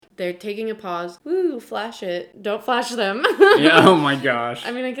they're taking a pause. Woo, flash it. Don't flash them. Yeah, oh my gosh.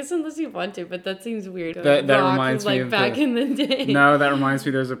 I mean, I guess unless you want to, but that seems weird. That reminds me like of back in the day. No, that reminds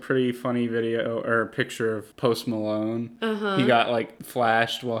me, there's a pretty funny video or picture of Post Malone. He got like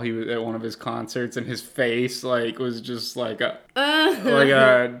flashed while he was at one of his concerts, and his face like was just like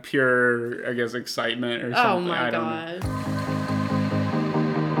a pure, I guess, excitement or something. Oh my I don't god. know.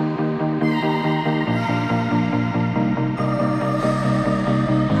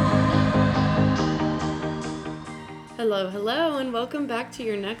 Hello, and welcome back to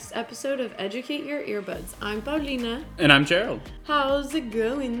your next episode of Educate Your Earbuds. I'm Paulina. And I'm Gerald. How's it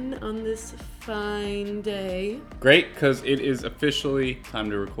going on this fine day? Great, because it is officially time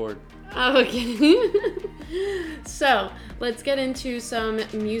to record. Okay. So, let's get into some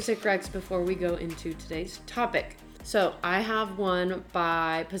music recs before we go into today's topic. So, I have one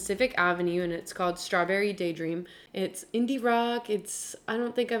by Pacific Avenue, and it's called Strawberry Daydream. It's indie rock. I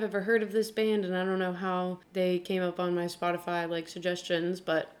don't think I've ever heard of this band, and I don't know how they came up on my Spotify, suggestions,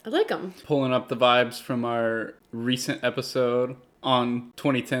 but I like them. Pulling up the vibes from our recent episode on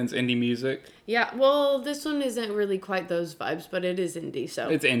 2010's indie music. Yeah, well, this one isn't really quite those vibes, but it is indie, so.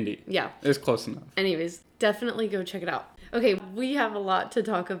 It's indie. Yeah. It's close enough. Anyways, definitely go check it out. Okay, we have a lot to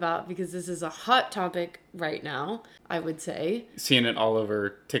talk about because this is a hot topic right now, I would say. Seeing it all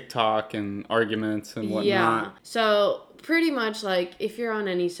over TikTok and arguments and whatnot. Yeah, so pretty much if you're on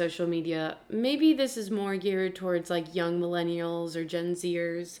any social media, maybe this is more geared towards young millennials or Gen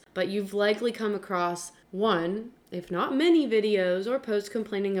Zers, but you've likely come across one, if not many videos or posts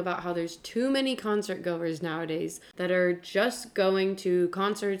complaining about how there's too many concert goers nowadays that are just going to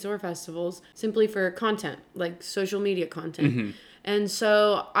concerts or festivals simply for content, like social media content. Mm-hmm. And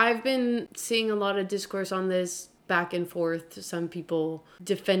so I've been seeing a lot of discourse on this back and forth, some people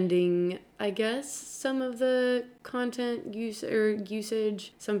defending, I guess, some of the content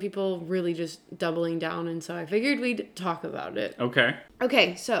usage, some people really just doubling down, and so I figured we'd talk about it.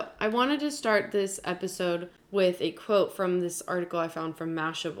 Okay, so I wanted to start this episode with a quote from this article I found from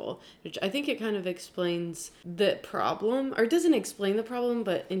Mashable, which I think it kind of explains the problem, or doesn't explain the problem,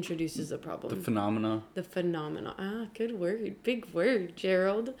 but introduces the problem. The phenomena. Good word. Big word,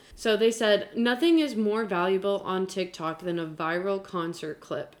 Gerald. So they said, nothing is more valuable on TikTok than a viral concert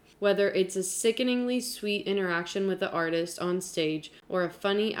clip. Whether it's a sickeningly sweet interaction with the artist on stage or a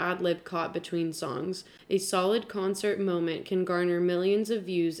funny ad-lib caught between songs, a solid concert moment can garner millions of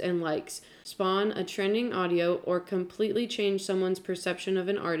views and likes, spawn a trending audio, or completely change someone's perception of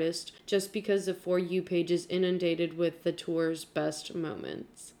an artist just because the For You page is inundated with the tour's best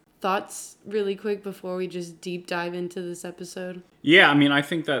moments. Thoughts really quick before we just deep dive into this episode? Yeah, I mean, I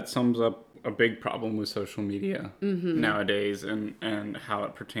think that sums up a big problem with social media nowadays and how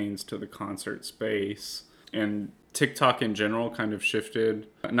it pertains to the concert space. And TikTok in general kind of shifted,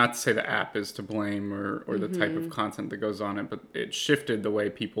 not to say the app is to blame or the type of content that goes on it, but it shifted the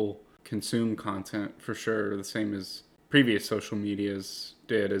way people consume content for sure, the same as previous social medias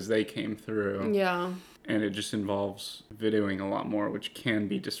did as they came through. Yeah. And it just involves videoing a lot more, which can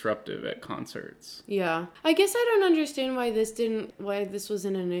be disruptive at concerts. Yeah. I guess I don't understand why this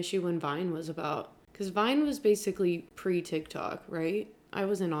wasn't an issue when Vine was about. Because Vine was basically pre-TikTok, right? I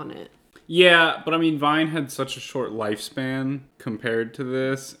wasn't on it. Yeah, but I mean, Vine had such a short lifespan compared to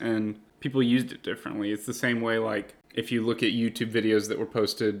this, and people used it differently. It's the same way, if you look at YouTube videos that were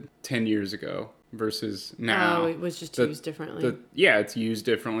posted 10 years ago versus now. Oh, it was just used differently. It's used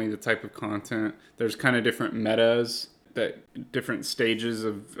differently, the type of content. There's kind of different metas, different stages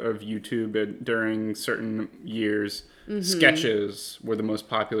of YouTube during certain years. Mm-hmm. Sketches were the most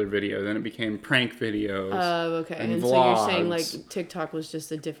popular video. Then it became prank videos. Oh, okay. And vlogs. So you're saying TikTok was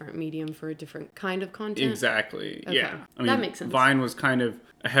just a different medium for a different kind of content? Exactly. Okay. Yeah. I mean, that makes sense. Vine was kind of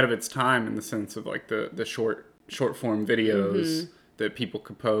ahead of its time in the sense of the short form videos that people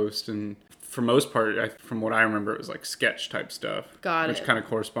could post, and for most part, from what I remember, it was sketch type stuff. Which kind of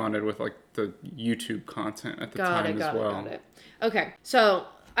corresponded with the YouTube content at the time as well. Got it. Okay, so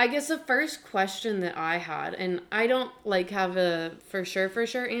I guess the first question that I had, and I don't have a for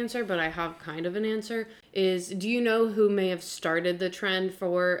sure answer, but I have kind of an answer, is do you know who may have started the trend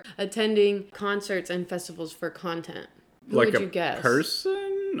for attending concerts and festivals for content? Who would you guess?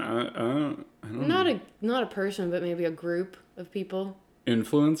 Person? I don't know. Not a person, but maybe a group of people.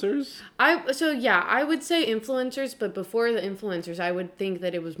 Influencers? I would say influencers, but before the influencers, I would think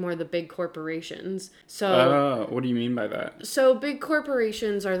that it was more the big corporations. So, what do you mean by that? So big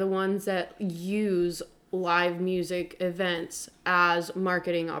corporations are the ones that use live music events as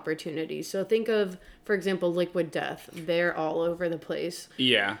marketing opportunities. So think of, for example, Liquid Death. They're all over the place.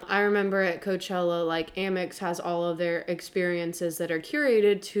 Yeah. I remember at Coachella, like Amex has all of their experiences that are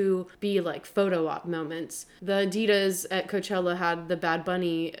curated to be like photo op moments. The Adidas at Coachella had the Bad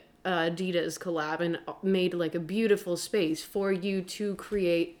Bunny Adidas collab and made like a beautiful space for you to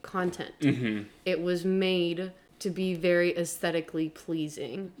create content. Mm-hmm. It was made to be very aesthetically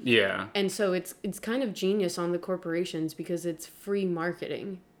pleasing. Yeah. And so it's kind of genius on the corporations because it's free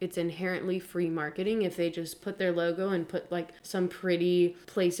marketing. It's inherently free marketing if they just put their logo and put like some pretty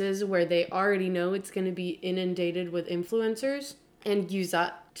places where they already know it's going to be inundated with influencers and use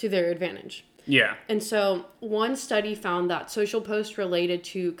that to their advantage. Yeah. And so one study found that social posts related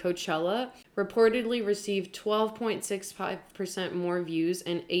to Coachella reportedly received 12.65% more views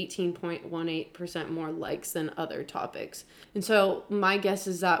and 18.18% more likes than other topics. And so my guess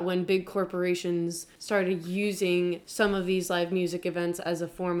is that when big corporations started using some of these live music events as a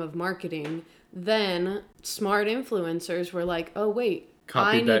form of marketing, then smart influencers were like, oh, wait.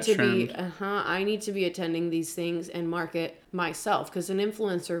 I need to be attending these things and market myself, because an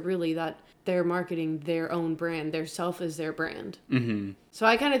influencer really that they're marketing their own brand. Their self is their brand. Mm-hmm. So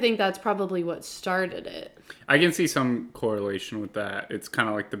I kind of think that's probably what started it. I can see some correlation with that. It's kind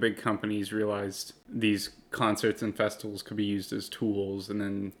of like the big companies realized these concerts and festivals could be used as tools, and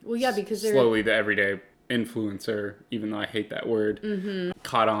then because slowly the everyday influencer, even though I hate that word,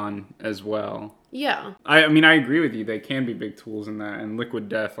 caught on as well. Yeah. I mean, I agree with you. They can be big tools in that. And Liquid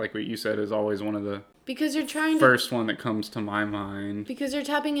Death, like what you said, is always one of the because you're trying first one that comes to my mind. Because you're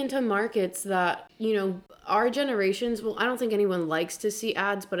tapping into markets that, you know, our generations, well, I don't think anyone likes to see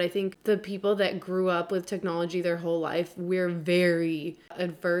ads, but I think the people that grew up with technology their whole life, we're very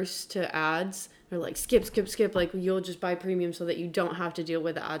adverse to ads. They're like, skip. Like, you'll just buy premium so that you don't have to deal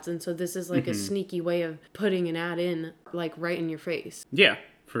with ads. And so this is like a sneaky way of putting an ad in, like, right in your face. Yeah,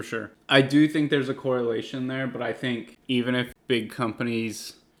 for sure. I do think there's a correlation there, but I think even if big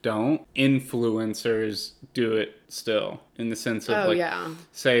companies don't, influencers do it still, in the sense of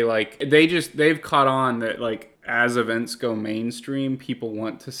say like they've caught on that like as events go mainstream, people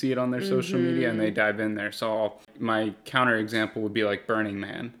want to see it on their social media and they dive in there. So my counter example would be like Burning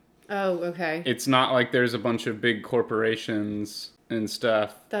Man. Oh, okay. It's not like there's a bunch of big corporations and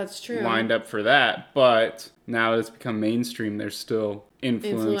stuff that's true lined up for that, but now it's become mainstream, there's still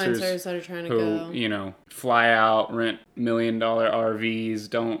influencers that are trying to go, you know, fly out, rent $1 million RVs,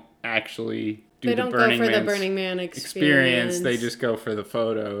 don't actually they don't go for the Burning Man experience. They just go for the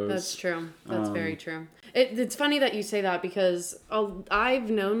photos. That's true. That's very true. It's funny that you say that because I've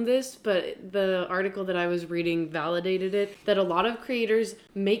known this, but the article that I was reading validated it, that a lot of creators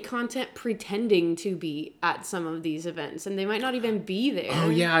make content pretending to be at some of these events, and they might not even be there. Oh,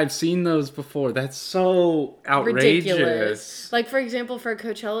 yeah, I've seen those before. That's so outrageous. Ridiculous. Like, for example, for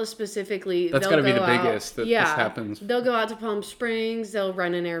Coachella specifically, that's got to be the biggest that this happens. They'll go out to Palm Springs, they'll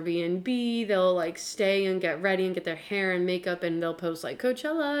rent an Airbnb, they'll, like, stay and get ready and get their hair and makeup, and they'll post, like,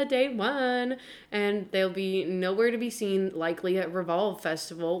 Coachella, day 1, and they'll be nowhere to be seen, likely at Revolve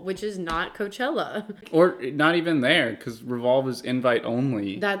Festival, which is not Coachella. Or not even there, because Revolve is invite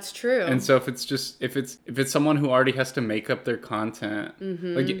only. That's true. And so if it's someone who already has to make up their content,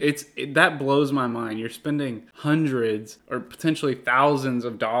 like that blows my mind. You're spending hundreds or potentially thousands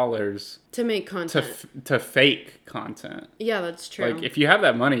of dollars to make content. To fake content. Yeah, that's true. Like, if you have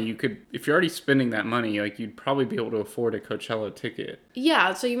that money, if you're already spending that money, like, you'd probably be able to afford a Coachella ticket.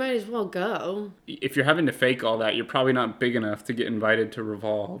 Yeah, so you might as well go. If you're having to fake all that, you're probably not big enough to get invited to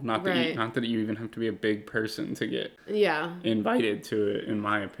Revolve. Not that you even have to be a big person to get invited to it, in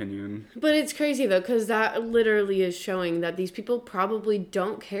my opinion. But it's crazy, though, because that literally is showing that these people probably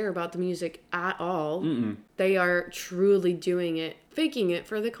don't care about the music at all. Mm-mm. They are truly doing it, faking it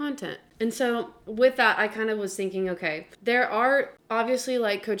for the content. And so with that, I kind of was thinking, okay, there are obviously,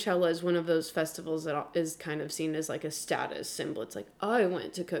 like, Coachella is one of those festivals that is kind of seen as like a status symbol. It's like, oh, I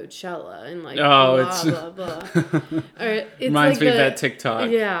went to Coachella and like blah, blah. Or it's reminds me of that TikTok.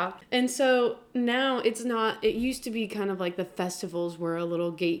 Yeah. And so now it's not, it used to be kind of like the festivals were a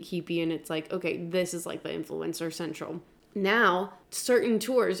little gatekeepy and it's like, okay, this is like the influencer central. Now, certain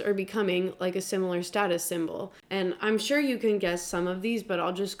tours are becoming like a similar status symbol. And I'm sure you can guess some of these, but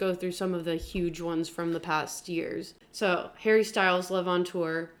I'll just go through some of the huge ones from the past years. So, Harry Styles, Love on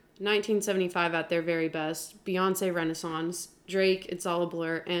Tour, 1975 at their very best, Beyonce Renaissance, Drake, It's All a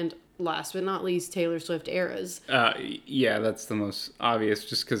Blur, and last but not least, Taylor Swift Eras. Yeah, that's the most obvious,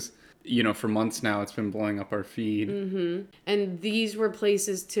 just because for months now, it's been blowing up our feed. And these were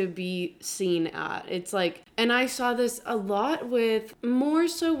places to be seen at. It's like, and I saw this a lot more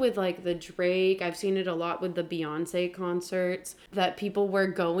so with like the Drake. I've seen it a lot with the Beyonce concerts, that people were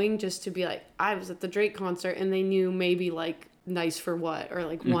going just to be like, I was at the Drake concert, and they knew maybe like Nice for What or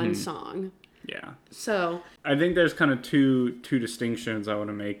like one song. Yeah. So I think there's kind of two distinctions I want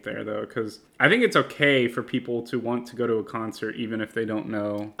to make there, though, because I think it's okay for people to want to go to a concert even if they don't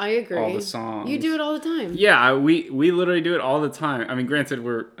know I agree. all the songs. You do it all the time. Yeah, we literally do it all the time. I mean, granted,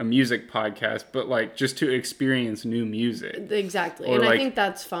 we're a music podcast, but like just to experience new music. Exactly. Or and like, I think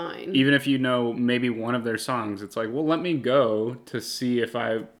that's fine. Even if you know maybe one of their songs, it's like, well, let me go to see if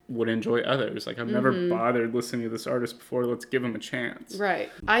I would enjoy others. Like, I've never bothered listening to this artist before. Let's give him a chance. Right.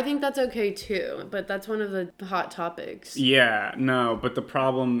 I think that's okay too, but that's one of the hot topics. Yeah, no, but the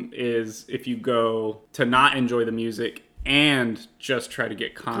problem is if you go to not enjoy the music and just try to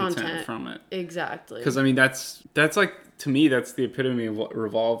get content from it. Exactly. Because, I mean, that's like, to me, that's the epitome of what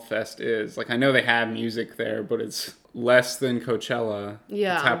Revolve Fest is. Like, I know they have music there, but it's less than Coachella.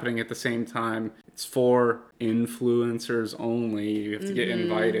 Yeah. It's happening at the same time. It's for influencers only. You have to get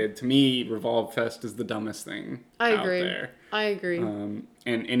invited. To me, Revolve Fest is the dumbest thing out there. I agree. And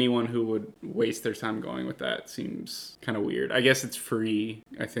anyone who would waste their time going with that seems kind of weird. I guess it's free,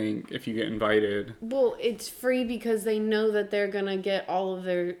 I think, if you get invited. Well, it's free because they know that they're going to get all of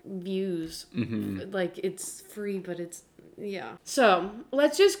their views. Like, it's free, but it's... Yeah. So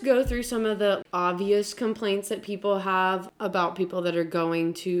let's just go through some of the obvious complaints that people have about people that are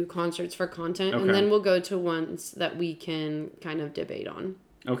going to concerts for content. Okay. And then we'll go to ones that we can kind of debate on.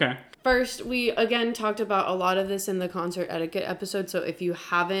 Okay. First, we again talked about a lot of this in the concert etiquette episode. So if you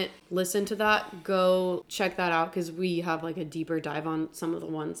haven't listened to that, go check that out, because we have like a deeper dive on some of the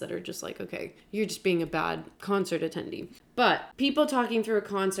ones that are just like, okay, you're just being a bad concert attendee. But people talking through a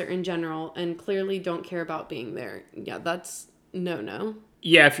concert in general and clearly don't care about being there. Yeah, that's no.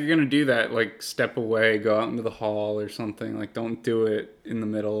 Yeah, if you're going to do that, like, step away, go out into the hall or something. Like, don't do it in the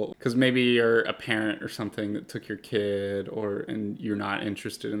middle. Because maybe you're a parent or something that took your kid, and you're not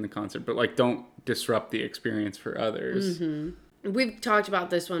interested in the concert. But, like, don't disrupt the experience for others. We've talked about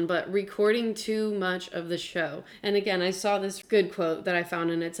this one, but recording too much of the show. And again, I saw this good quote that I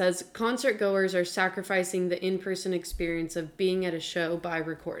found, and it says, concert goers are sacrificing the in-person experience of being at a show by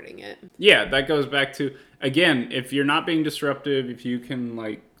recording it. Yeah, that goes back to, again, if you're not being disruptive, if you can,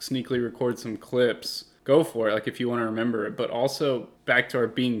 like, sneakily record some clips, go for it, like, if you want to remember it. But also, back to our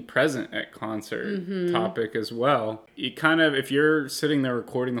being present at concert topic as well. You kind of, if you're sitting there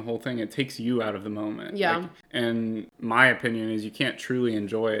recording the whole thing, it takes you out of the moment. Yeah. Like, and my opinion is you can't truly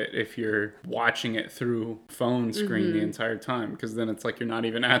enjoy it if you're watching it through phone screen the entire time, because then it's like you're not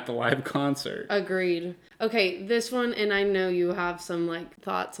even at the live concert. Agreed. Okay, this one, and I know you have some, like,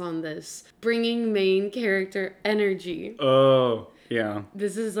 thoughts on this. Bringing main character energy. Oh, yeah.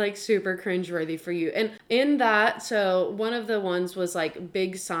 This is like super cringeworthy for you. And in that, so one of the ones was like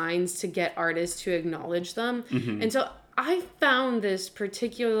big signs to get artists to acknowledge them. And so I found this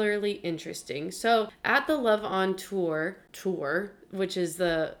particularly interesting. So at the Love on Tour, which is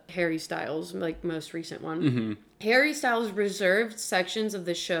the Harry Styles, like, most recent one, Harry Styles reserved sections of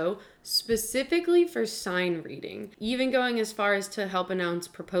the show specifically for sign reading, even going as far as to help announce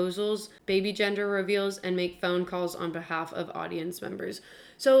proposals, baby gender reveals, and make phone calls on behalf of audience members.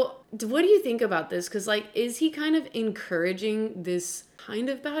 So what do you think about this? Because, like, is he kind of encouraging this kind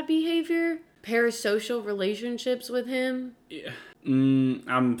of bad behavior? Parasocial relationships with him? Yeah.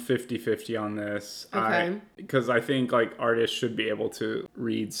 I'm 50-50 on this. Okay. Because I think, like, artists should be able to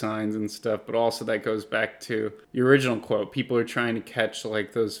read signs and stuff, but also that goes back to your original quote. People are trying to catch,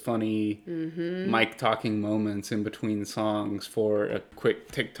 like, those funny mic talking moments in between songs for a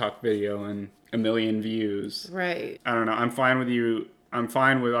quick TikTok video and a million views. Right. I don't know. I'm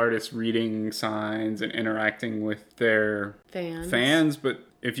fine with artists reading signs and interacting with their fans, but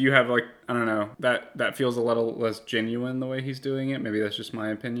if you have, like, I don't know, that feels a little less genuine the way he's doing it. Maybe that's just my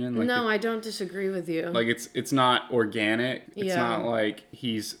opinion. Like, no, I don't disagree with you. Like, it's not organic. It's Yeah. not like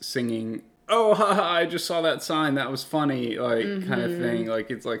he's singing, oh, haha, I just saw that sign, that was funny, like, kind of thing. Like,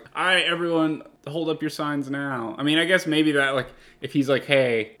 it's like, all right, everyone, hold up your signs now. I mean, I guess maybe that, like, if he's like,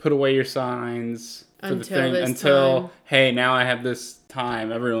 hey, put away your signs for the thing until, hey, now I have this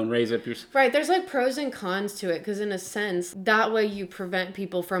time, everyone raise up your... Right, there's like pros and cons to it, because in a sense, that way you prevent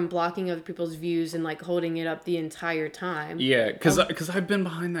people from blocking other people's views and like holding it up the entire time. Yeah, because I've been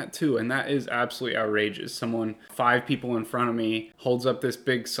behind that too, and that is absolutely outrageous. 5 people in front of me holds up this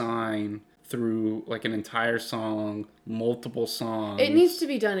big sign through like an entire song, multiple songs. It needs to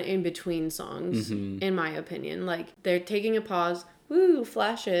be done in between songs, in my opinion. Like, they're taking a pause, woo,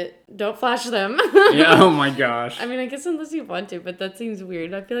 flash it. Don't flash them. Yeah, oh my gosh. I mean, I guess unless you want to, but that seems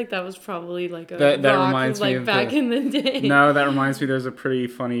weird. I feel like that was probably like a That rock, reminds me like of back in the day. No, that reminds me. There's a pretty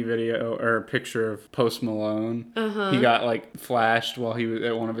funny video or picture of Post Malone. He got like flashed while he was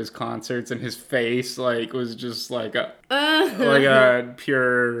at one of his concerts, and his face like was just like a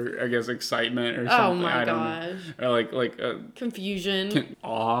pure, I guess, excitement or something. Oh my I don't gosh. know. Or like Confusion.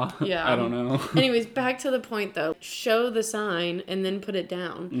 awe. Yeah. I don't know. Anyways, back to the point though. Show the sign and then put it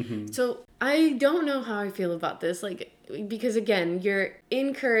down. So I don't know how I feel about this. Like, because again, you're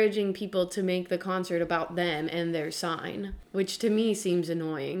encouraging people to make the concert about them and their sign, which to me seems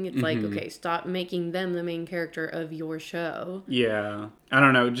annoying. It's like, okay, stop making them the main character of your show. Yeah. I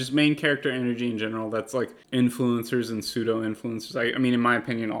don't know, just main character energy in general. That's like influencers and pseudo influencers. I mean, in my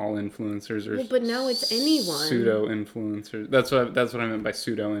opinion, all influencers are. Well, but now it's anyone. Pseudo influencers. That's what I meant by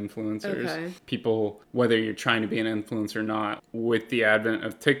pseudo influencers. Okay. People, whether you're trying to be an influencer or not, with the advent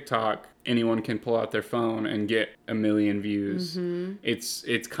of TikTok, anyone can pull out their phone and get 1 million views.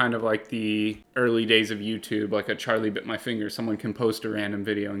 It's kind of like the early days of YouTube, like a Charlie Bit My Finger. Someone can post a random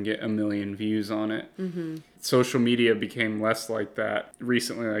video and get 1 million views on it. Social media became less like that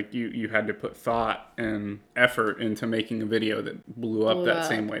recently. Like you had to put thought and effort into making a video that blew up that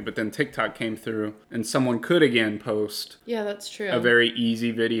same way. But then TikTok came through and someone could again post that's true. a very easy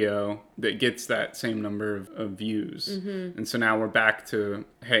video that gets that same number of views. And so now we're back to,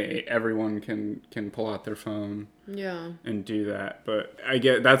 hey, everyone can pull out their phone and do that. But I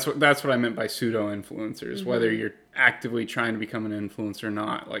get that's what I meant by pseudo influencers. Whether you're actively trying to become an influencer or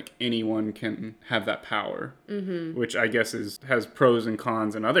not, like anyone can have that power, which I guess has pros and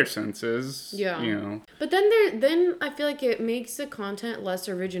cons in other senses. You know, but then I feel like it makes the content less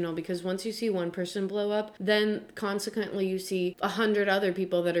original, because once you see one person blow up, then consequently you see 100 other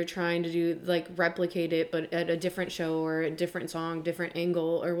people that are trying to do like replicate it, but at a different show or a different song, different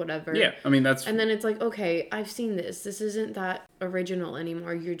angle or whatever. Yeah, I mean and then it's like, okay, I've seen this isn't that original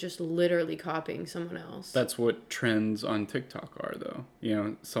anymore. You're just literally copying someone else. That's what trends on TikTok are, though. You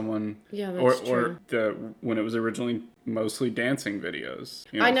know, someone that's true. Or when it was originally mostly dancing videos.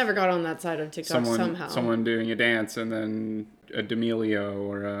 You know, I never got on that side of TikTok somehow. Someone doing a dance, and then a D'Amelio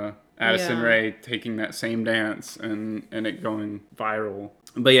or a Addison Rae taking that same dance and it going viral.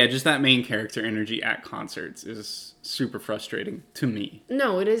 But yeah, just that main character energy at concerts is super frustrating to me.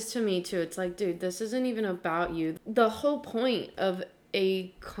 No, it is to me too. It's like, dude, this isn't even about you. The whole point of a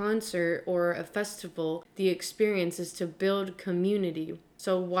concert or a festival, the experience, is to build community.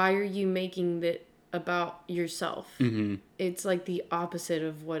 So why are you making it about yourself? It's like the opposite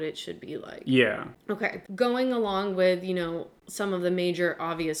of what it should be like. Yeah. Okay. Going along with, some of the major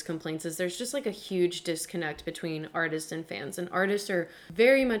obvious complaints is there's just like a huge disconnect between artists and fans. And artists are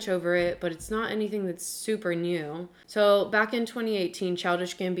very much over it, but it's not anything that's super new. So back in 2018,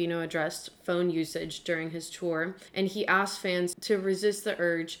 Childish Gambino addressed phone usage during his tour, and he asked fans to resist the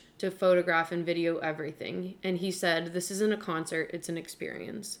urge to photograph and video everything. And he said, this isn't a concert, it's an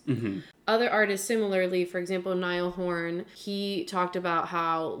experience. Other artists similarly, for example, Niall Horn, he talked about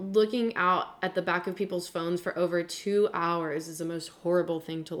how looking out at the back of people's phones for over 2 hours is the most horrible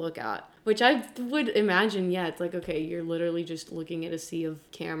thing to look at. Which I would imagine, it's like, okay, you're literally just looking at a sea of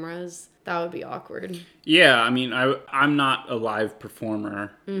cameras. That would be awkward. Yeah, I mean, I'm not a live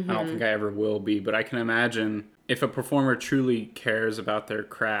performer. I don't think I ever will be, but I can imagine if a performer truly cares about their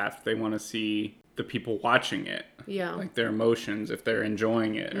craft, they want to see the people watching it. Yeah. Like their emotions, if they're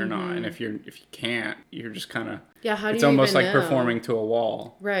enjoying it or not. And if you can't, you're just kind of... Yeah, how do you It's almost even like know? Performing to a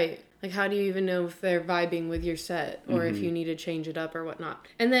wall. Right. Like, how do you even know if they're vibing with your set or if you need to change it up or whatnot?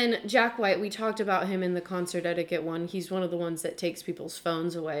 And then Jack White, we talked about him in the concert etiquette one. He's one of the ones that takes people's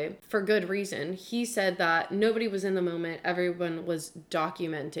phones away for good reason. He said that nobody was in the moment. Everyone was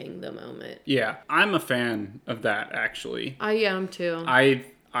documenting the moment. Yeah, I'm a fan of that, actually. I am too.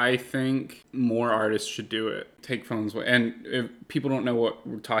 I think more artists should do it. Take phones away. And if people don't know what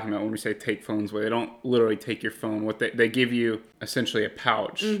we're talking about when we say take phones away, they don't literally take your phone. What they give you essentially a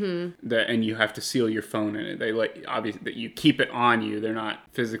pouch that, and you have to seal your phone in it. They obviously that you keep it on you. They're not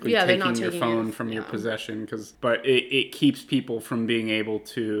physically taking your phone from your possession, but it keeps people from being able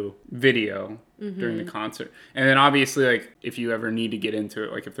to video during the concert. And then obviously, like, if you ever need to get into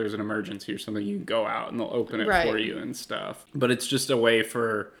it, like if there's an emergency or something, you can go out and they'll open it for you and stuff. But it's just a way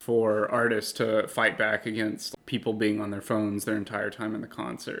for artists to fight back against people being on their phones their entire time in the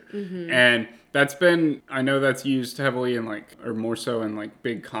concert. And I know that's used heavily in or more so in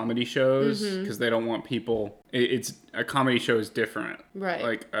big comedy shows, because they don't want people It's a comedy show is different. Right.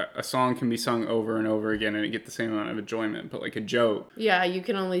 Like a song can be sung over and over again and it get the same amount of enjoyment, but like a joke. Yeah, you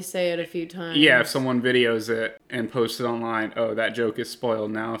can only say it a few times. Yeah, if someone videos it and posts it online, oh, that joke is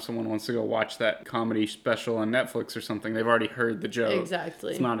spoiled. Now if someone wants to go watch that comedy special on Netflix or something, they've already heard the joke.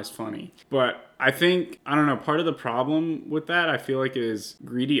 Exactly. It's not as funny. But I think, I don't know, part of the problem with that, I feel like, is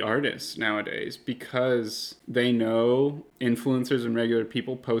greedy artists nowadays, because they know influencers and regular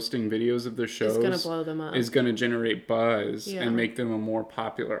people posting videos of their shows is going to blow them up. Is going to generate buzz and make them a more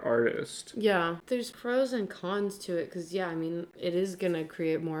popular artist. Yeah, there's pros and cons to it, because, yeah, I mean, it is going to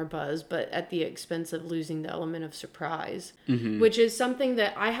create more buzz, but at the expense of losing the element of surprise, which is something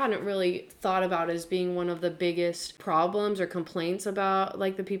that I hadn't really thought about as being one of the biggest problems or complaints about,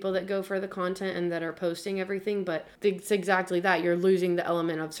 like, the people that go for the content and that are posting everything, but it's exactly that. You're losing the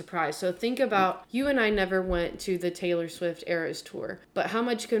element of surprise. So think about, you and I never went to the Taylor Swift Eras tour, but how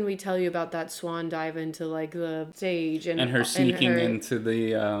much can we tell you about that swan dive into like the stage and her sneaking into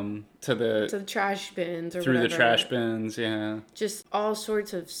the to the trash bins or through whatever. The trash bins, yeah. Just all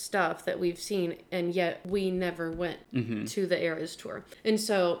sorts of stuff that we've seen, and yet we never went to the Eras tour. And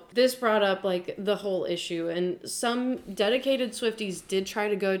so this brought up like the whole issue, and some dedicated Swifties did try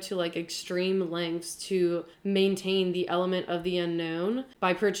to go to like extreme lengths to maintain the element of the unknown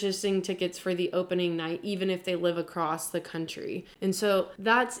by purchasing tickets for the opening night, even if they live across the country. And so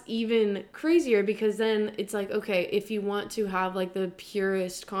that's even crazier, because then it's like, okay, if you want to have like the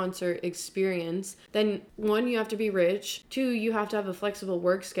purest concert experience, then one, you have to be rich. Two, you have to have a flexible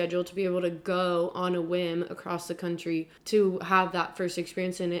work schedule to be able to go on a whim across the country to have that first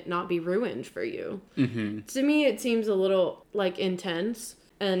experience and it not be ruined for you. To me, it seems a little like intense.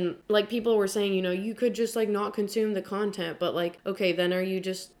 And like people were saying, you know, you could just like not consume the content, but like, okay, then are you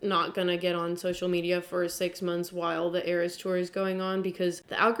just not gonna get on social media for 6 months while the Eras tour is going on? Because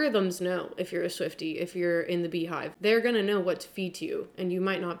the algorithms know, if you're a Swiftie, if you're in the Beehive, they're gonna know what to feed to you, and you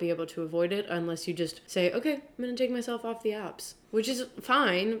might not be able to avoid it unless you just say, okay, I'm gonna take myself off the apps. Which is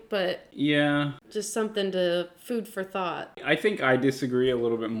fine, but yeah, just something to food for thought. I think I disagree a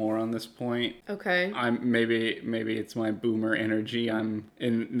little bit more on this point. Okay. Maybe it's my boomer energy. I'm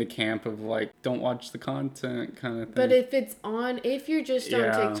in the camp of like, don't watch the content kind of thing. But if you're just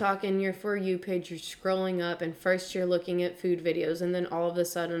on TikTok and your For You page, you're scrolling up and first you're looking at food videos, and then all of a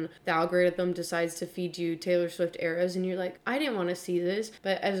sudden the algorithm decides to feed you Taylor Swift Eras, and you're like, I didn't want to see this.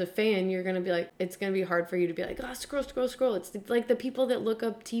 But as a fan, you're going to be like, it's going to be hard for you to be like, scroll. It's like the people that look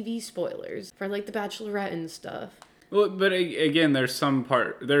up TV spoilers for like The Bachelorette and stuff. Well, but again, there's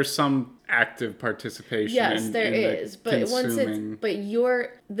some active participation. Yes, there is. But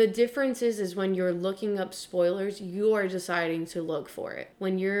the difference is when you're looking up spoilers, you are deciding to look for it.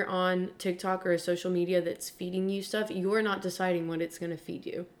 When you're on TikTok or a social media that's feeding you stuff, you're not deciding what it's going to feed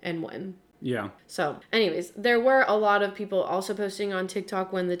you and when. Yeah. So, anyways, there were a lot of people also posting on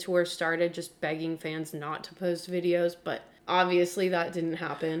TikTok when the tour started, just begging fans not to post videos, but obviously that didn't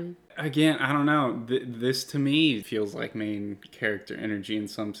happen. Again, I don't know. This to me feels like main character energy in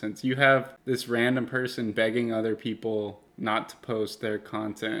some sense. You have this random person begging other people not to post their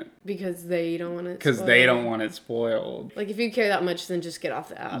content because they don't want it because they don't want it spoiled. Like, if you care that much, then just get off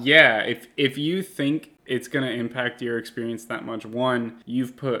the app. Yeah, if you think it's going to impact your experience that much, one,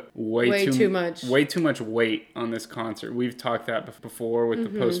 you've put way too much weight on this concert. We've talked that before with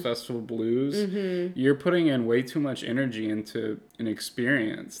the post-festival blues. You're putting in way too much energy into an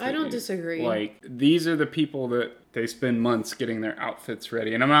experience. I don't disagree. Like, these are the people that they spend months getting their outfits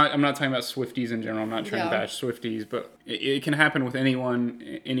ready. And I'm not talking about Swifties in general. I'm not trying to bash Swifties, but it can happen with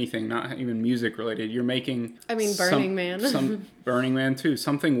anyone, anything, not even music related. You're making... Burning Man. Burning Man too.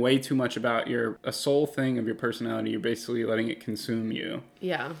 Something way too much about a soul thing of your personality. You're basically letting it consume you.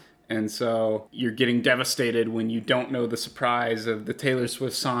 Yeah. And so you're getting devastated when you don't know the surprise of the Taylor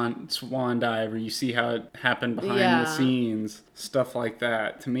Swift swan dive, or you see how it happened behind the scenes. Stuff like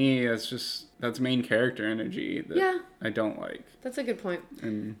that. To me, that's main character energy that I don't like. That's a good point.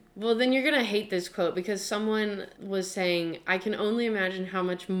 Well, then you're going to hate this quote, because someone was saying, I can only imagine how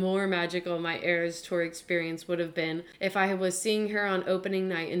much more magical my Eras tour experience would have been if I was seeing her on opening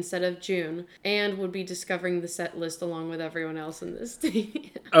night instead of June, and would be discovering the set list along with everyone else in this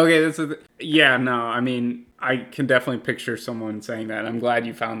stadium. Okay, I can definitely picture someone saying that. I'm glad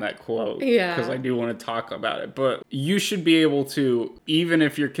you found that quote. Yeah. Because I do want to talk about it. But you should be able to, even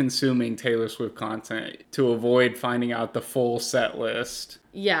if you're consuming Taylor Swift content, to avoid finding out the full set list.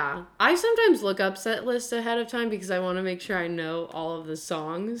 Yeah. I sometimes look up set lists ahead of time because I want to make sure I know all of the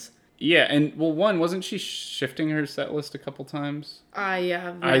songs. Yeah, and well, wasn't she shifting her set list a couple times? I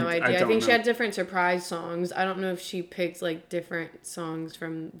have no idea. I don't think she know. had different surprise songs. I don't know if she picked like different songs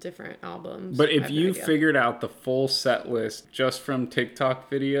from different albums. But I if have no you idea. figured out the full set list just from TikTok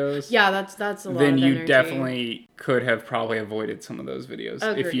videos, Yeah, that's a lot then of you energy. definitely could have probably avoided some of those videos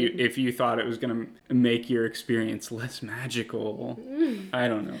Agreed. if you thought it was going to make your experience less magical. I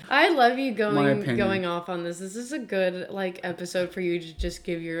don't know. I love you My opinion. going off on this. This is a good like episode for you to just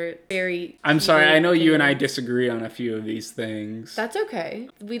give your very. I'm sorry. I know you and I opinions. disagree on a few of these things. That's okay.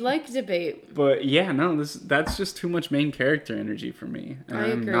 We like debate. But yeah, no, that's just too much main character energy for me, and I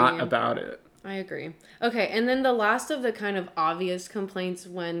I'm agree. not about it. I agree. Okay, and then the last of the kind of obvious complaints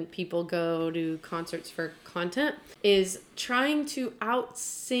when people go to concerts for content is trying to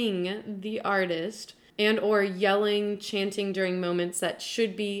out-sing the artist and or yelling, chanting during moments that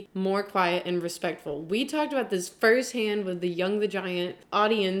should be more quiet and respectful. We talked about this firsthand with the Young the Giant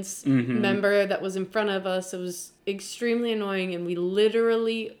audience member that was in front of us. It was extremely annoying and we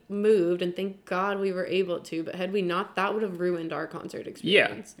literally moved, and thank God we were able to, but had we not, that would have ruined our concert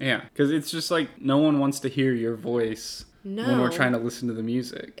experience. Yeah, because it's just like no one wants to hear your voice when we're trying to listen to the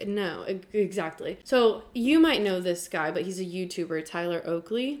music. No, exactly. So you might know this guy, but he's a YouTuber, Tyler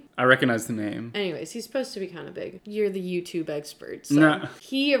Oakley. I recognize the name. Anyways, he's supposed to be kind of big. You're the YouTube expert. So No.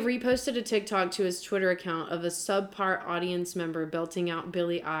 he reposted a TikTok to his Twitter account of a subpar audience member belting out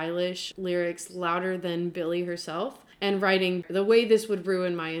Billie Eilish lyrics louder than Billie herself and writing, "The way this would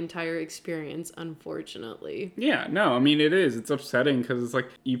ruin my entire experience, unfortunately." Yeah, no, I mean, it is. It's upsetting because it's like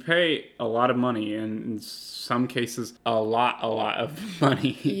you pay a lot of money, and in some cases, a lot of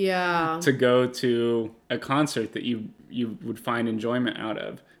money Yeah. to go to a concert that you would find enjoyment out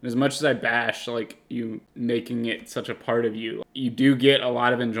of. And as much as I bash, like, you making it such a part of you, you do get a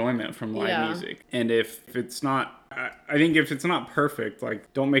lot of enjoyment from live music. And if it's not... I think if it's not perfect,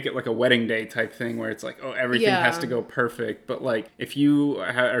 like, don't make it like a wedding day type thing where it's like, oh, everything has to go perfect. But like, if you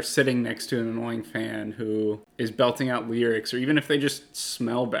are sitting next to an annoying fan who is belting out lyrics, or even if they just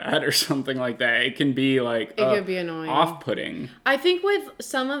smell bad or something like that, it can be like It could be annoying. off-putting. I think with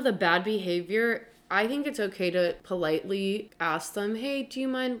some of the bad behavior, I think it's okay to politely ask them, hey, do you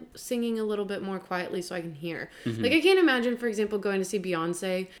mind singing a little bit more quietly so I can hear? Like, I can't imagine, for example, going to see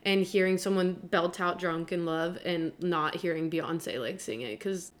Beyonce and hearing someone belt out Drunk in Love and not hearing Beyonce, like, sing it.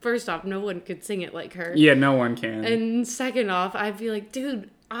 Because, first off, no one could sing it like her. Yeah, no one can. And second off, I'd be like, dude,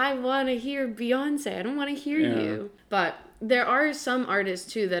 I want to hear Beyonce. I don't want to hear you. But there are some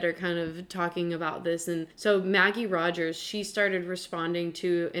artists too that are kind of talking about this. And so Maggie Rogers, she started responding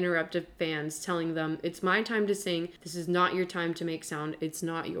to interrupted fans, telling them, it's my time to sing. This is not your time to make sound. It's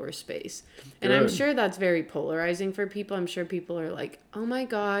not your space. And I'm sure that's very polarizing for people. I'm sure people are like, oh my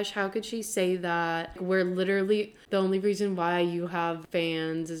gosh, how could she say that? We're literally, the only reason why you have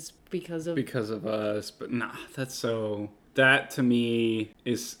fans is because of us. But nah, that to me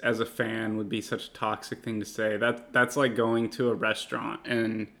is, as a fan, would be such a toxic thing to say. That's like going to a restaurant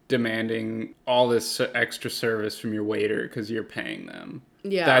and demanding all this extra service from your waiter because you're paying them.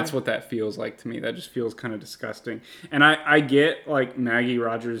 Yeah. That's what that feels like to me. That just feels kind of disgusting. And I get like Maggie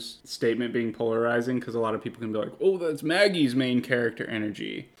Rogers' statement being polarizing because a lot of people can be like, oh, that's Maggie's main character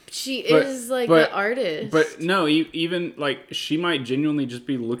energy. She is like the artist. But no, even like she might genuinely just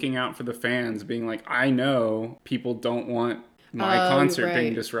be looking out for the fans, being like, I know people don't want my concert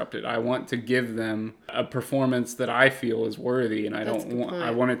being disrupted. I want to give them a performance that I feel is worthy, and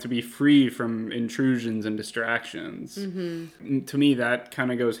I want it to be free from intrusions and distractions. To me, that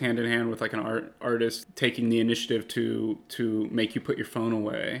kind of goes hand in hand with like an artist taking the initiative to make you put your phone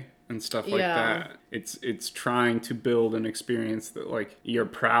away and stuff like that. It's trying to build an experience that like you're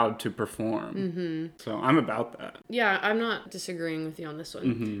proud to perform. So I'm about that. Yeah, I'm not disagreeing with you on this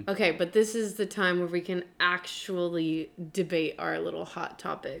one. Okay, but this is the time where we can actually debate our little hot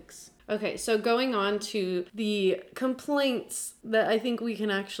topics. Okay, so going on to the complaints that I think we can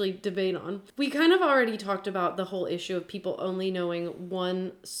actually debate on. We kind of already talked about the whole issue of people only knowing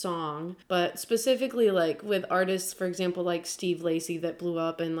one song, but specifically like with artists, for example, like Steve Lacy that blew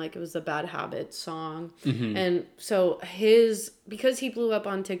up and like it was the Bad Habits song. And so because he blew up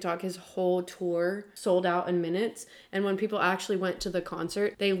on TikTok, his whole tour sold out in minutes. And when people actually went to the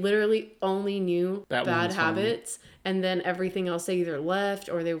concert, they literally only knew Bad Habits. And then everything else, they either left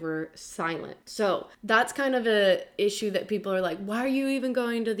or they were silent. So that's kind of a issue that people are like, why are you even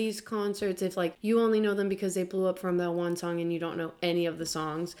going to these concerts if like you only know them because they blew up from that one song and you don't know any of the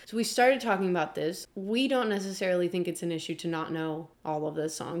songs? So we started talking about this. We don't necessarily think it's an issue to not know all of the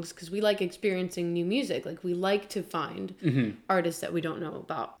songs because we like experiencing new music. Like we like to find artists that we don't know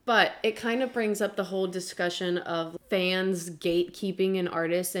about. But it kind of brings up the whole discussion of fans gatekeeping an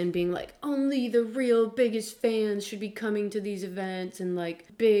artist and being like, only the real biggest fans should be coming to these events, and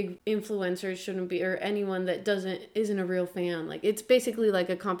like big influencers shouldn't be, or anyone that isn't a real fan. Like it's basically like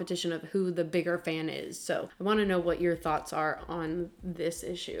a competition of who the bigger fan is. So I want to know what your thoughts are on this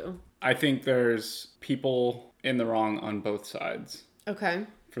issue. I think there's people in the wrong on both sides. Okay.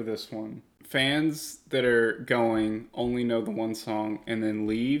 For this one. Fans that are going only know the one song and then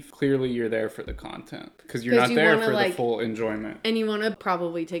leave. Clearly you're there for the content because you're not there for the full enjoyment. And you want to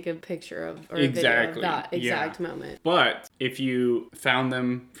probably take a picture of or a video of that exact moment. But if you found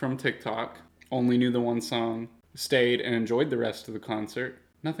them from TikTok, only knew the one song, stayed and enjoyed the rest of the concert,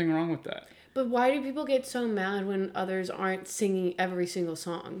 nothing wrong with that. But why do people get so mad when others aren't singing every single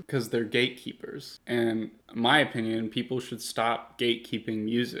song? Because they're gatekeepers. And in my opinion, people should stop gatekeeping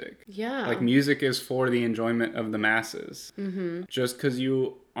music. Yeah. Like music is for the enjoyment of the masses. Mm-hmm. Just because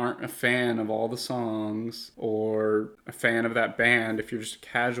you aren't a fan of all the songs or a fan of that band, if you're just a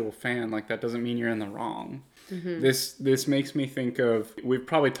casual fan, like that doesn't mean you're in the wrong. Mm-hmm. This makes me think of, we've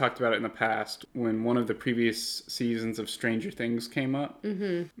probably talked about it in the past, when one of the previous seasons of Stranger Things came up,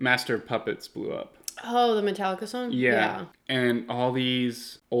 Master of Puppets blew up. Oh, the Metallica song? Yeah. And all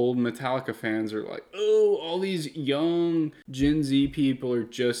these old Metallica fans are like, oh, all these young Gen Z people are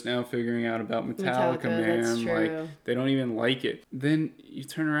just now figuring out about Metallica, man. That's true. Like, they don't even like it. Then you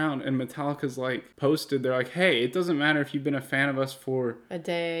turn around and Metallica's like posted, they're like, hey, it doesn't matter if you've been a fan of us for a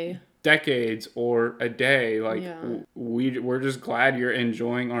day, decades, or a day. Like, we're just glad you're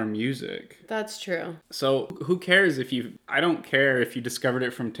enjoying our music. That's true. So who cares I don't care if you discovered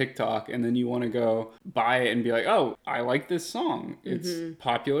it from TikTok and then you want to go buy it and be like, oh, I like this song. It's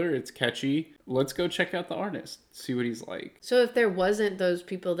popular, it's catchy. Let's go check out the artist, see what he's like. So if there wasn't those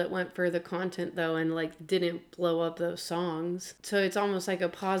people that went for the content though and like didn't blow up those songs, so it's almost like a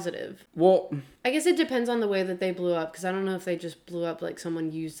positive. Well, I guess it depends on the way that they blew up, because I don't know if they just blew up like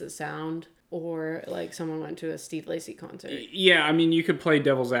someone used the sound or like someone went to a Steve Lacy concert. Yeah, I mean, you could play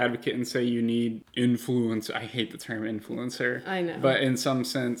devil's advocate and say you need influence. I hate the term influencer. I know. But in some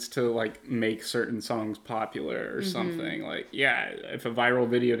sense to like make certain songs popular or something. Like, yeah, if a viral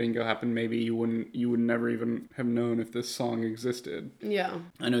video didn't go happen, maybe you would never even have known if this song existed. Yeah.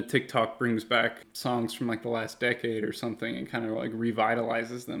 I know TikTok brings back songs from like the last decade or something and kind of like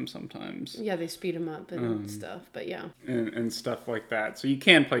revitalizes them sometimes. Yeah, they speed them up and stuff, but yeah. And stuff like that. So you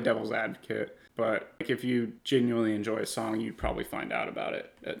can play devil's advocate. But if you genuinely enjoy a song, you'd probably find out about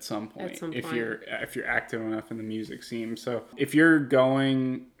it at some point. If you're active enough in the music scene. So if you're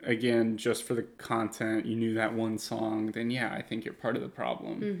going again just for the content, you knew that one song, then yeah, I think you're part of the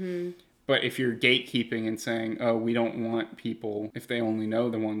problem. Mm-hmm. But if you're gatekeeping and saying, oh, we don't want people if they only know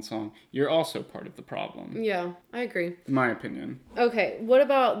the one song, you're also part of the problem. Yeah, I agree. In my opinion. Okay, what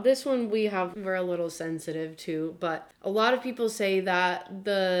about this one we're a little sensitive to, but a lot of people say that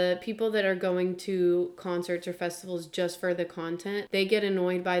the people that are going to concerts or festivals just for the content, they get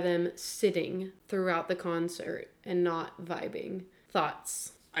annoyed by them sitting throughout the concert and not vibing.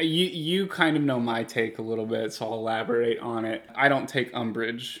 Thoughts? You kind of know my take a little bit, so I'll elaborate on it. I don't take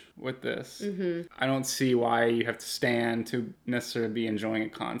umbrage with this. Mm-hmm. I don't see why you have to stand to necessarily be enjoying a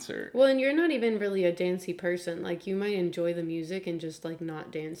concert. Well, and you're not even really a dancey person. Like, you might enjoy the music and just, like,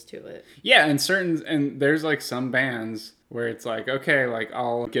 not dance to it. Yeah, and there's, like, some bands where it's like, okay, like,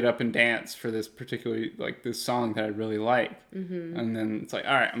 I'll get up and dance for this particularly, like, this song that I really like. Mm-hmm. And then it's like,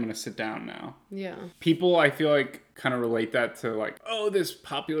 all right, I'm going to sit down now. Yeah. People, I feel like, kind of relate that to, like, oh, this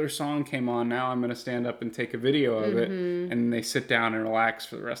popular song came on, now I'm going to stand up and take a video of it. And they sit down and relax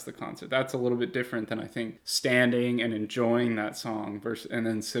for the rest of the concert. That's a little bit different than, I think, standing and enjoying that song and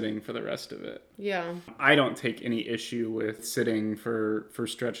then sitting for the rest of it. Yeah. I don't take any issue with sitting for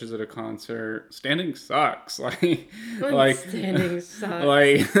stretches at a concert. Standing sucks. Standing sucks.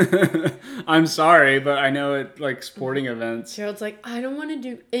 Like, I'm sorry, but I know it, like, sporting events. Gerald's like, I don't want to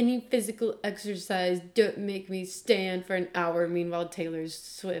do any physical exercise. Don't make me stand for an hour. Meanwhile, Taylor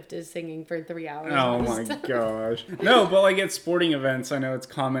Swift is singing for 3 hours. Oh my gosh. No, but like at sporting events, I know it's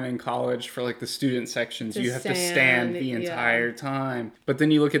common in college for like the student sections. You have to stand the entire time. But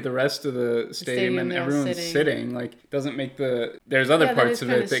then you look at the rest of the stadium and everyone's sitting. Like, doesn't make there's other parts of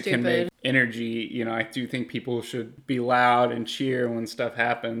it that can make energy. You know, I do think people should be loud and cheer when stuff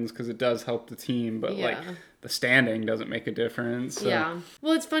happens because it does help the team. But like the standing doesn't make a difference. So. Yeah.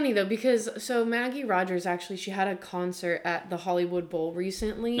 Well, it's funny though, because so Maggie Rogers actually, she had a concert at the Hollywood Bowl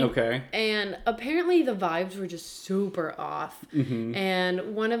recently. Okay. And apparently the vibes were just super off. Mm-hmm.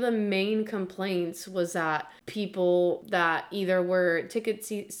 And one of the main complaints was that people that either were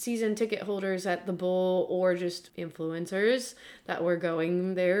season ticket holders at the bowl or just influencers that were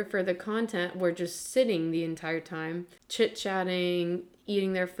going there for the content were just sitting the entire time, chit-chatting,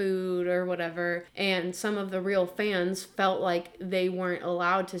 eating their food or whatever. And some of the real fans felt like they weren't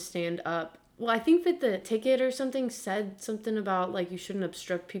allowed to stand up. Well, I think that the ticket or something said something about, like, you shouldn't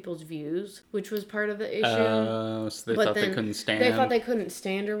obstruct people's views, which was part of the issue. So they thought they couldn't stand. They thought they couldn't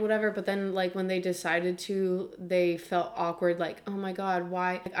stand or whatever, but then, like, when they decided to, they felt awkward, like, oh my god,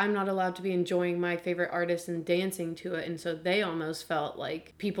 why? Like, I'm not allowed to be enjoying my favorite artist and dancing to it. And so they almost felt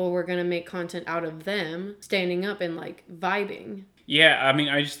like people were going to make content out of them standing up and, like, vibing. Yeah, I mean,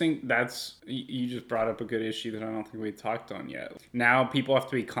 I just think you just brought up a good issue that I don't think we talked on yet. Now people have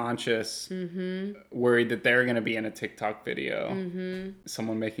to be conscious, worried that they're going to be in a TikTok video,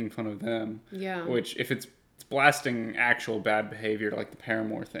 someone making fun of them. Yeah. Which, if it's blasting actual bad behavior like the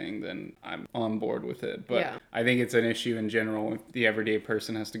Paramore thing, then I'm on board with it. But yeah. I think it's an issue in general if the everyday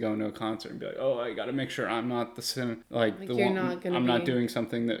person has to go into a concert and be like, oh, I got to make sure I'm not I'm not doing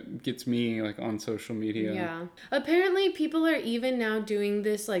something that gets me like on social media. Yeah. Apparently people are even now doing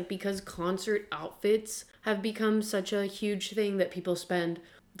this like because concert outfits have become such a huge thing that people spend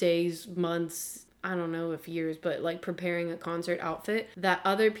days, months, I don't know if years, but like preparing a concert outfit, that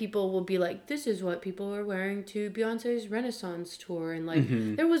other people will be like, this is what people are wearing to Beyonce's Renaissance tour. And like,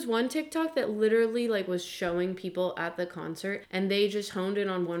 there was one TikTok that literally like was showing people at the concert and they just honed in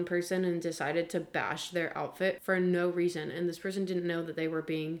on one person and decided to bash their outfit for no reason. And this person didn't know that they were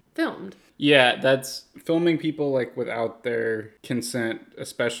being filmed. Yeah, that's filming people like without their consent,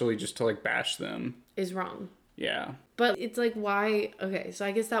 especially just to like bash them, is wrong. Yeah. But it's like, why? Okay, so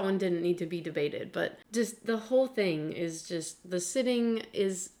I guess that one didn't need to be debated. But just the whole thing is just the sitting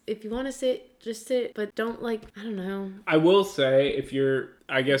is, if you want to sit, just sit. But don't like, I don't know. I will say,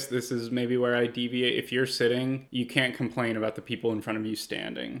 I guess this is maybe where I deviate. If you're sitting, you can't complain about the people in front of you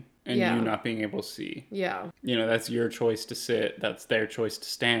standing and you not being able to see. Yeah. You know, that's your choice to sit. That's their choice to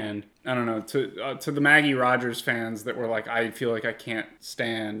stand. I don't know. To the Maggie Rogers fans that were like, I feel like I can't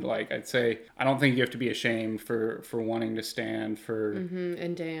stand. Like, I'd say, I don't think you have to be ashamed for wanting to stand for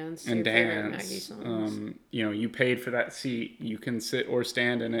and dance. And your dance. favorite Maggie songs. You know, you paid for that seat. You can sit or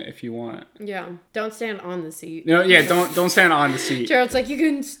stand in it if you want. Yeah. Don't stand on the seat. No, yeah. Don't stand on the seat. Gerald's like, you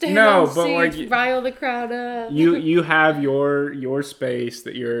can stand on the seat, like, rile the crowd up. You have your space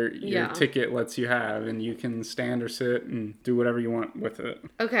that your ticket lets you have, and you can stand or sit and do whatever you want with it.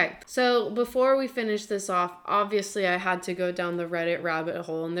 Okay, so before we finish this off, obviously I had to go down the Reddit rabbit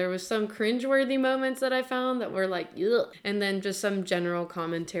hole, and there was some cringeworthy moments that I found that were like, ugh, and then just some general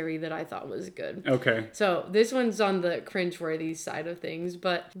commentary that I thought was good. Okay. So this one's on the cringeworthy side of things,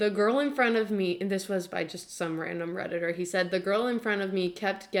 but the girl in front of me, and this was by just some random Redditor, he said, the girl in front of me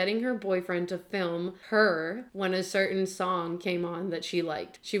kept getting her boyfriend to film her when a certain song came on that she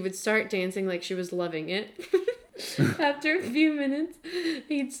liked. She would start dancing like she was loving it. After a few minutes,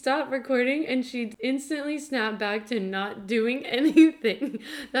 he'd stop recording and she'd instantly snap back to not doing anything.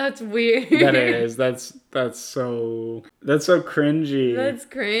 That's weird. That's so cringy. That's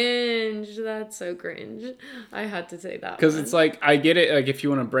cringe. That's so cringe. I had to say that. Because it's like, I get it, like if you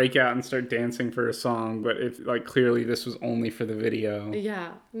want to break out and start dancing for a song, but if like clearly this was only for the video.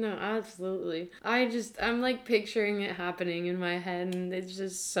 Yeah, no, absolutely. I'm like picturing it happening in my head and it's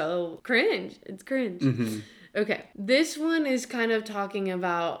just so cringe. It's cringe. Mm-hmm. Okay, this one is kind of talking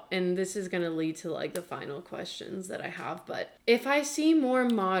about, and this is going to lead to like the final questions that I have, but if I see more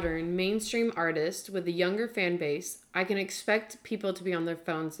modern mainstream artists with a younger fan base, I can expect people to be on their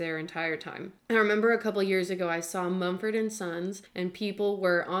phones their entire time. I remember a couple years ago I saw Mumford & Sons and people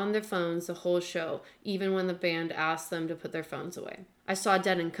were on their phones the whole show, even when the band asked them to put their phones away. I saw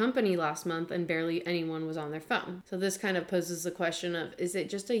Dead & Company last month and barely anyone was on their phone. So this kind of poses the question of, is it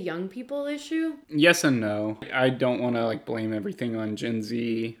just a young people issue? Yes and no. I don't want to like blame everything on Gen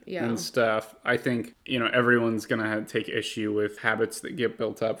Z and stuff. I think, you know, everyone's going to take issue with habits that get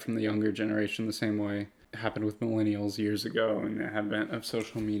built up from the younger generation the same way happened with millennials years ago and the advent of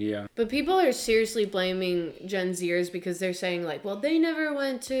social media. But people are seriously blaming Gen Zers because they're saying like, well, they never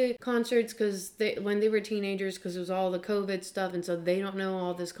went to concerts when they were teenagers because it was all the COVID stuff, and so they don't know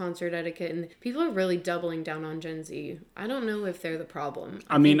all this concert etiquette, and people are really doubling down on Gen Z. I don't know if they're the problem.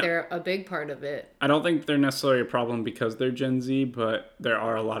 I mean, they're a big part of it. I don't think they're necessarily a problem because they're Gen Z, but there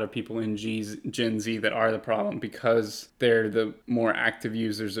are a lot of people in Gen Z that are the problem because they're the more active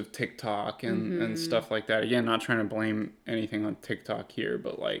users of TikTok and stuff like like that. Again, not trying to blame anything on TikTok here,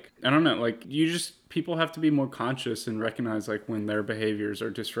 but like, I don't know, like people have to be more conscious and recognize like when their behaviors are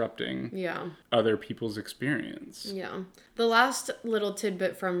disrupting other people's experience. Yeah. The last little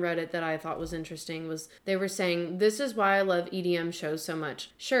tidbit from Reddit that I thought was interesting was they were saying, this is why I love EDM shows so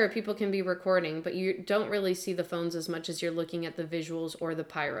much. Sure, people can be recording, but you don't really see the phones as much as you're looking at the visuals or the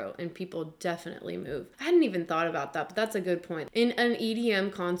pyro, and people definitely move. I hadn't even thought about that, but that's a good point. In an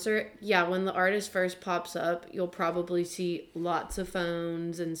EDM concert, yeah, when the artist first pops up, you'll probably see lots of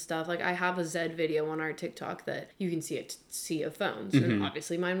phones and stuff. Like, I have a Zed video on our TikTok that you can see a sea of phones, and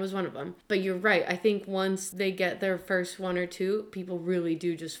obviously mine was one of them. But you're right. I think once they get their first one or two, people really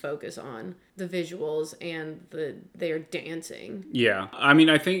do just focus on the visuals and they are dancing. Yeah. I mean,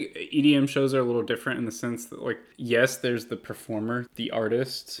 I think EDM shows are a little different in the sense that, like, yes, there's the performer, the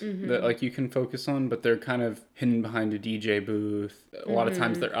artist that, like, you can focus on, but they're kind of hidden behind a DJ booth. A lot of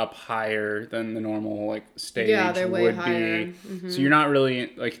times they're up higher than the normal, like, stage they're way would higher. be. So you're not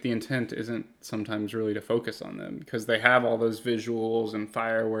really, like, the intent isn't sometimes really to focus on them because they have all those visuals and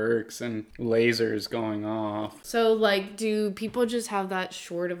fireworks and lasers going off. So, like, do people just have that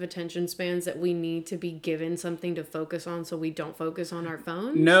short of attention spans that we need to be given something to focus on so we don't focus on our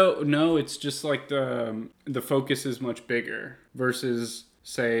phones? No, it's just like the focus is much bigger versus,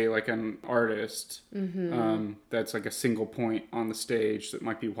 say, like an artist that's like a single point on the stage that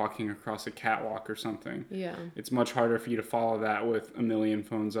might be walking across a catwalk or something. Yeah. It's much harder for you to follow that with a million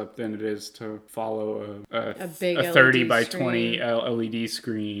phones up than it is to follow a big 30 LED by screen. 20 LED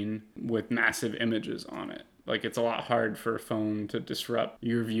screen with massive images on it. Like, it's a lot hard for a phone to disrupt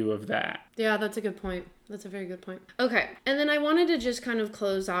your view of that. Yeah, that's a good point. That's a very good point. Okay, and then I wanted to just kind of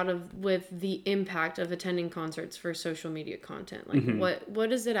close out with the impact of attending concerts for social media content. Like, what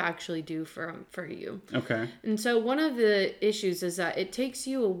does it actually do for you? Okay. And so one of the issues is that it takes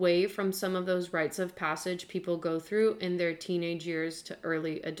you away from some of those rites of passage people go through in their teenage years to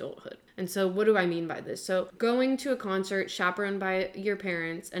early adulthood. And so what do I mean by this? So going to a concert chaperoned by your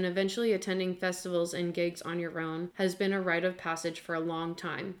parents and eventually attending festivals and gigs on your own has been a rite of passage for a long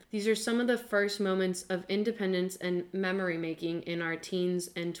time. These are some of the first moments of independence and memory making in our teens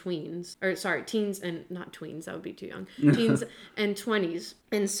and tweens. Teens and not tweens, that would be too young. Teens and 20s.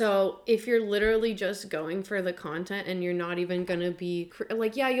 And so if you're literally just going for the content and you're not even going to be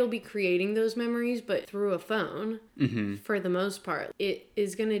you'll be creating those memories, but through a phone for the most part, it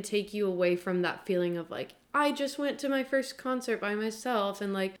is going to take you away from that feeling of like, I just went to my first concert by myself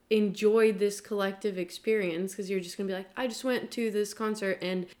and like enjoyed this collective experience, because you're just going to be like, I just went to this concert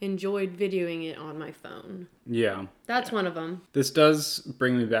and enjoyed videoing it on my phone. Yeah. That's one of them. This does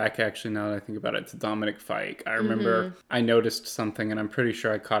bring me back, actually, now that I think about it, to Dominic Fike. I remember I noticed something, and I'm pretty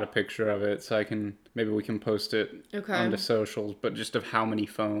sure I caught a picture of it, so maybe we can post it onto socials, but just of how many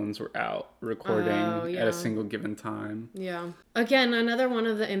phones were out recording at a single given time. Yeah. Again, another one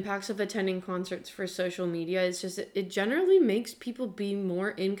of the impacts of attending concerts for social media is just it generally makes people be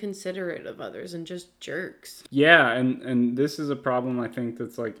more inconsiderate of others and just jerks. Yeah, and this is a problem, I think,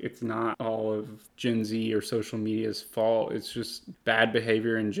 that's like, it's not all of Gen Z or social media's fault. It's just bad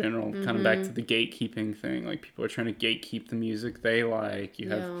behavior in general. Kind of back to the gatekeeping thing. Like, people are trying to gatekeep the music they like. You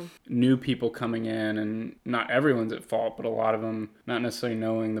have new people coming in, and not everyone's at fault, but a lot of them not necessarily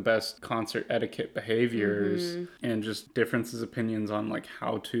knowing the best concert etiquette behaviors and just differences opinions on like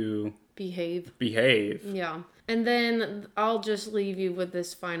how to behave. Yeah. And then I'll just leave you with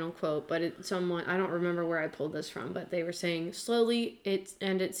this final quote, but I don't remember where I pulled this from, but they were saying, slowly,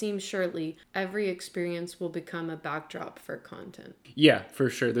 it seems surely, every experience will become a backdrop for content. Yeah, for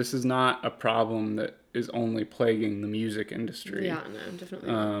sure. This is not a problem that is only plaguing the music industry. Yeah, no,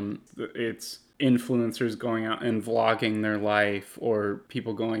 definitely not. It's influencers going out and vlogging their life, or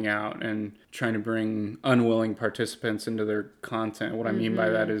people going out and trying to bring unwilling participants into their content. What I mean by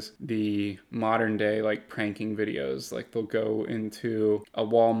that is the modern day like pranking videos. Like, they'll go into a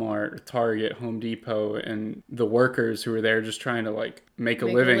Walmart, Target, Home Depot, and the workers who are there just trying to like make a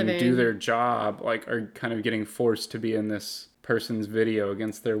living, do their job, like, are kind of getting forced to be in this person's video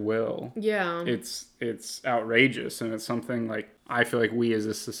against their will. Yeah. It's outrageous, and it's something like I feel like we as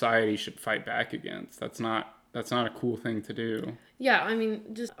a society should fight back against. That's not a cool thing to do. Yeah, I mean,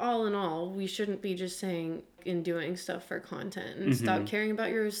 just all in all, we shouldn't be just saying and doing stuff for content, and stop caring about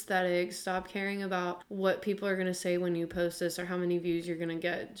your aesthetics, stop caring about what people are going to say when you post this or how many views you're going to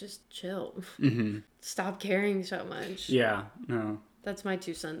get. Just chill. Stop caring so much. Yeah, no. That's my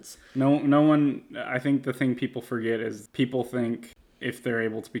 2 cents. No one, I think the thing people forget is people think if they're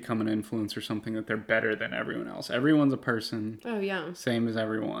able to become an influencer or something that they're better than everyone else. Everyone's a person. Oh, yeah. Same as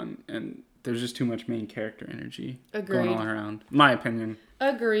everyone. And there's just too much main character energy Agreed. going all around. My opinion.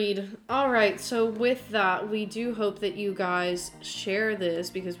 Agreed. All right. So with that, we do hope that you guys share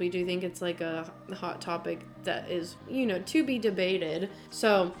this because we do think it's like a hot topic that is, to be debated.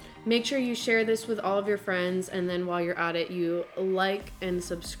 So make sure you share this with all of your friends. And then while you're at it, you like and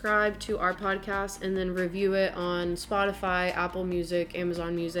subscribe to our podcast and then review it on Spotify, Apple Music,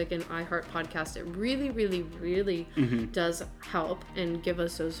 Amazon Music, and iHeart Podcast. It really, really, really does help. And give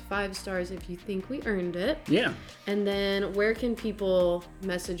us those 5 stars if you think we earned it. Yeah. And then where can people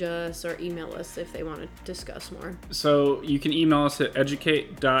message us or email us if they want to discuss more? So you can email us at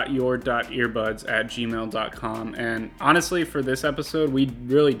educate.your.earbuds@gmail.com. And honestly, for this episode, we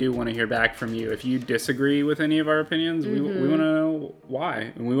really do want to hear back from you. If you disagree with any of our opinions, we want to know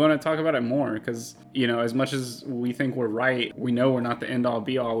why. And we want to talk about it more because, as much as we think we're right, we know we're not the end all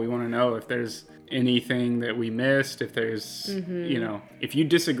be all. We want to know if there's anything that we missed, if there's, if you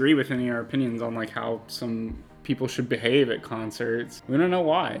disagree with any of our opinions on like how some people should behave at concerts, we don't know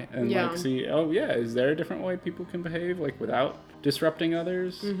why, and like see, is there a different way people can behave like without disrupting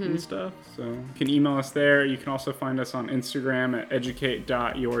others and stuff? So you can email us there. You can also find us on Instagram at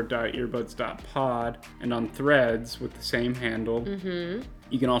educate.your.earbuds.pod and on Threads with the same handle.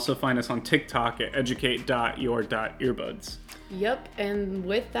 You can also find us on TikTok at educate.your.earbuds. Yep, and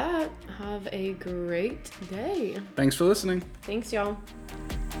with that, have a great day. Thanks for listening. Thanks, y'all.